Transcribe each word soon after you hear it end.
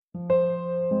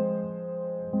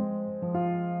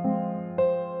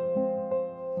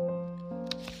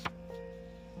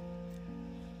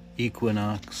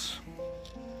Equinox.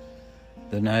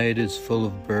 The night is full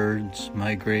of birds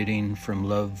migrating from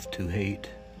love to hate.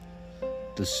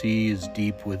 The sea is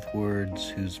deep with words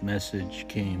whose message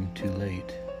came too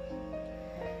late.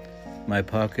 My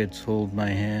pockets hold my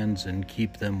hands and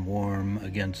keep them warm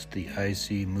against the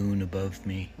icy moon above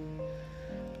me.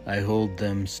 I hold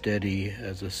them steady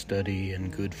as a study in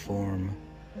good form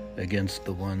against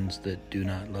the ones that do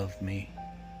not love me.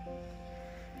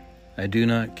 I do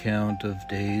not count of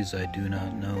days I do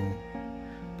not know,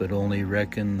 but only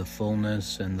reckon the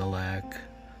fullness and the lack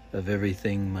of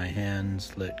everything my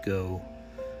hands let go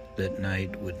that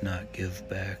night would not give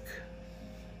back.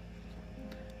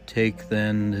 Take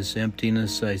then this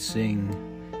emptiness I sing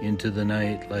into the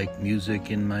night like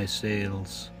music in my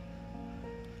sails.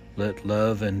 Let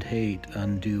love and hate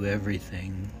undo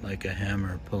everything like a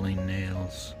hammer pulling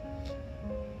nails.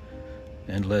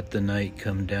 And let the night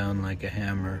come down like a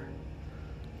hammer.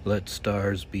 Let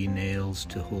stars be nails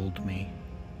to hold me.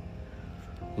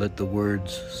 Let the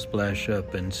words splash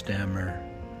up and stammer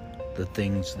the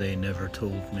things they never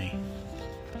told me.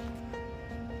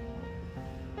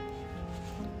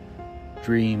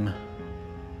 Dream.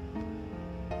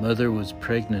 Mother was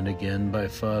pregnant again by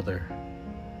father.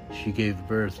 She gave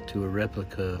birth to a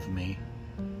replica of me.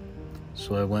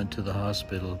 So I went to the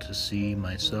hospital to see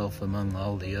myself among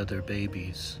all the other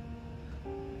babies.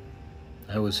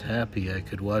 I was happy I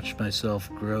could watch myself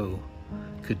grow,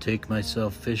 could take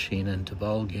myself fishing and to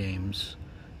ball games,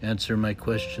 answer my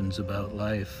questions about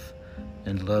life,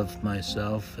 and love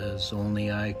myself as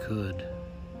only I could.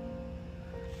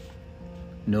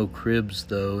 No cribs,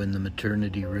 though, in the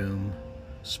maternity room,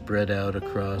 spread out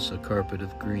across a carpet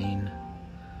of green,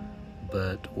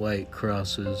 but white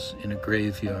crosses in a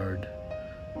graveyard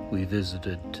we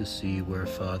visited to see where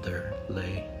father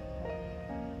lay.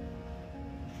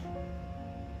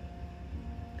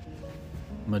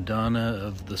 Madonna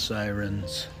of the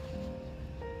Sirens.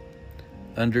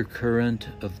 Undercurrent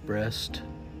of breast,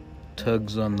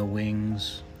 tugs on the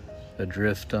wings,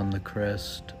 adrift on the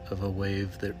crest of a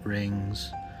wave that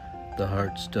rings the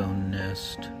heartstone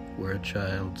nest where a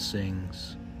child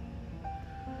sings.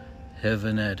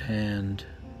 Heaven at hand,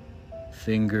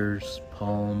 fingers,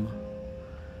 palm,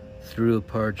 through a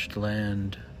parched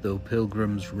land, though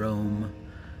pilgrims roam,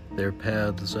 their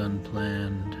paths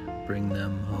unplanned bring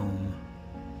them home.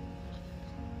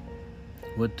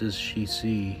 What does she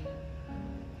see?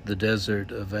 The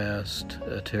desert, a vast,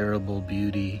 a terrible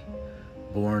beauty,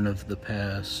 born of the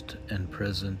past and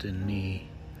present in me,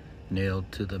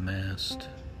 nailed to the mast.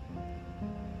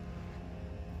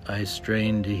 I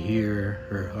strain to hear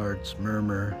her heart's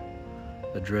murmur,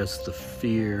 address the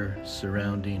fear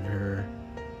surrounding her,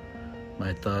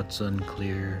 my thoughts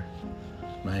unclear,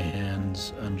 my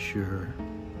hands unsure.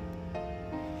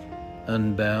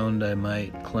 Unbound, I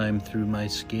might climb through my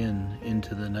skin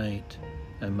into the night.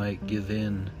 I might give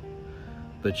in,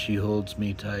 but she holds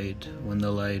me tight when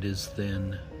the light is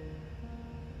thin.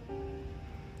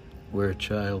 Where a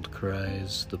child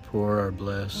cries, the poor are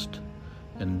blessed,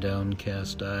 and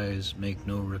downcast eyes make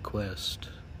no request.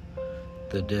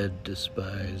 The dead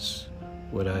despise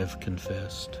what I've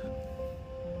confessed.